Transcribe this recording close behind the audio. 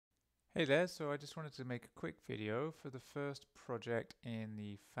Hey there, so I just wanted to make a quick video for the first project in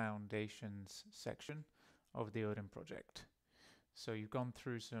the Foundations section of the Odin project. So you've gone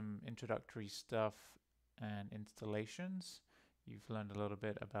through some introductory stuff and installations. You've learned a little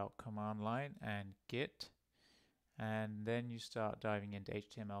bit about command line and Git, and then you start diving into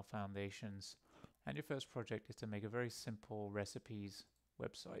HTML Foundations. And your first project is to make a very simple recipes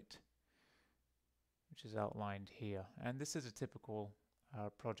website, which is outlined here. And this is a typical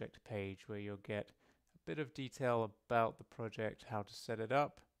project page where you'll get a bit of detail about the project, how to set it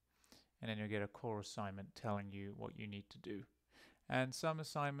up, and then you'll get a core assignment telling you what you need to do. And some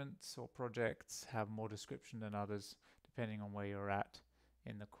assignments or projects have more description than others, depending on where you're at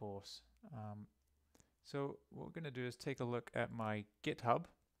in the course. So what we're going to do is take a look at my GitHub.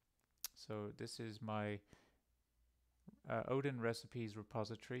 So this is my Odin recipes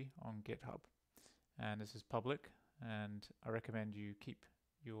repository on GitHub. And this is public, and I recommend you keep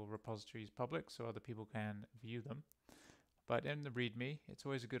your repositories public so other people can view them. But in the README, it's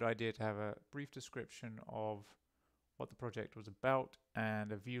always a good idea to have a brief description of what the project was about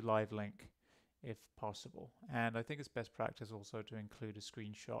and a view live link if possible. And I think it's best practice also to include a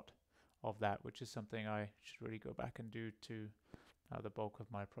screenshot of that, which is something I should really go back and do to the bulk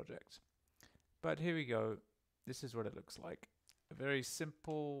of my projects. But here we go. This is what it looks like. A very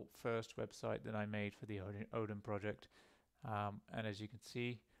simple first website that I made for the Odin project. And as you can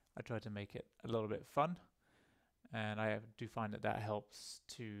see, I tried to make it a little bit fun. And I do find that that helps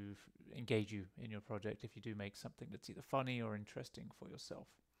to engage you in your project if you do make something that's either funny or interesting for yourself.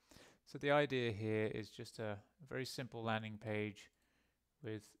 So the idea here is just a very simple landing page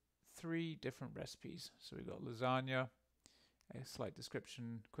with 3 different recipes. So we've got lasagna, a slight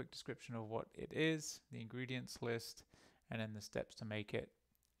description, quick description of what it is, the ingredients list, and then the steps to make it,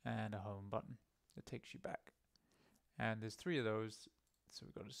 and a home button that takes you back. And there's 3 of those. So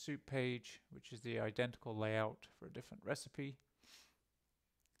we've got a soup page, which is the identical layout for a different recipe,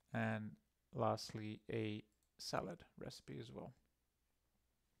 and lastly a salad recipe as well.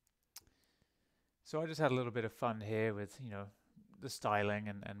 So I just had a little bit of fun here with the styling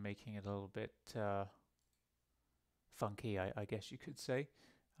and making it a little bit funky, I guess you could say.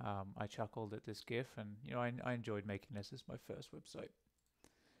 I chuckled at this GIF, and I enjoyed making this as my first website.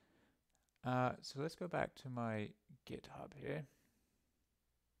 So let's go back to my GitHub here.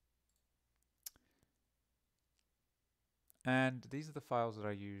 And these are the files that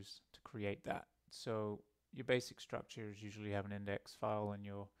I use to create that. So your basic structure is usually have an index file in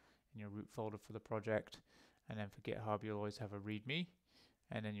your root folder for the project, and then for GitHub you'll always have a README,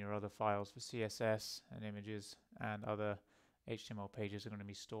 and then your other files for CSS and images and other HTML pages are going to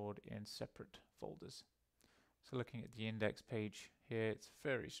be stored in separate folders. So looking at the index page here, it's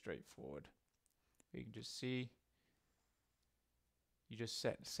very straightforward. You can just see you just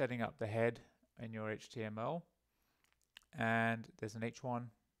setting up the head in your HTML, and there's an H1,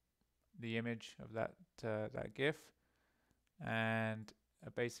 the image of that GIF, and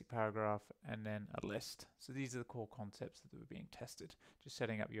a basic paragraph, and then a list. So these are the core concepts that were being tested, just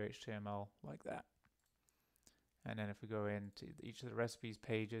setting up your HTML like that. And then if we go into each of the recipes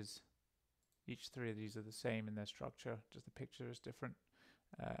pages, each 3 of these are the same in their structure, just the picture is different,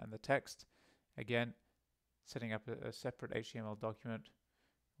 and the text. Again, setting up a separate HTML document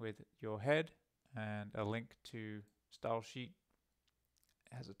with your head and a link to style sheet.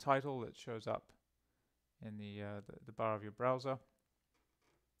 It has a title that shows up in the bar of your browser.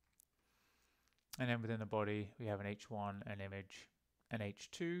 And then within the body, we have an H1, an image, an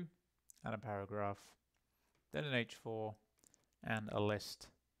H2, and a paragraph, then an H4, and a list,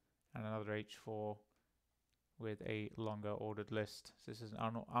 and another H4 with a longer ordered list. So this is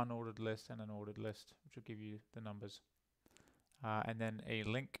an unordered list and an ordered list, which will give you the numbers. And then a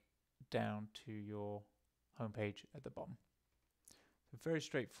link down to your homepage at the bottom. So very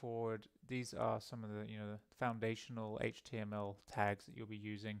straightforward. These are some of the foundational HTML tags that you'll be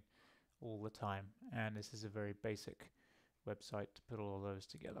using all the time, and this is a very basic website to put all of those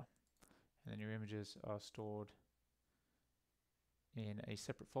together. And then your images are stored in a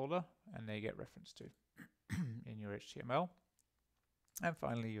separate folder, and they get referenced to in your HTML. And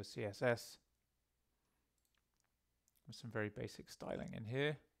finally your CSS with some very basic styling in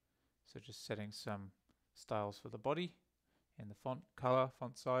here. So just setting some styles for the body in the font color,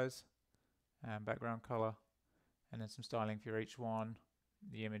 font size, and background color, and then some styling for your H1,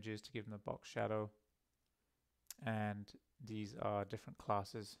 the images to give them the box shadow, and these are different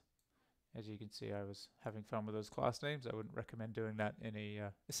classes. As you can see, I was having fun with those class names. I wouldn't recommend doing that in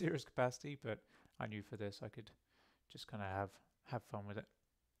a serious capacity, but I knew for this I could just kind of have fun with it.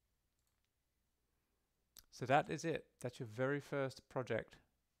 So that is it. That's your very first project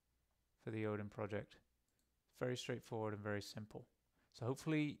for the Odin project. Very straightforward and very simple. So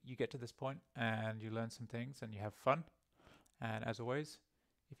hopefully you get to this point and you learn some things and you have fun. And as always,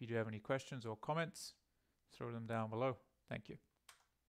 if you do have any questions or comments, throw them down below. Thank you.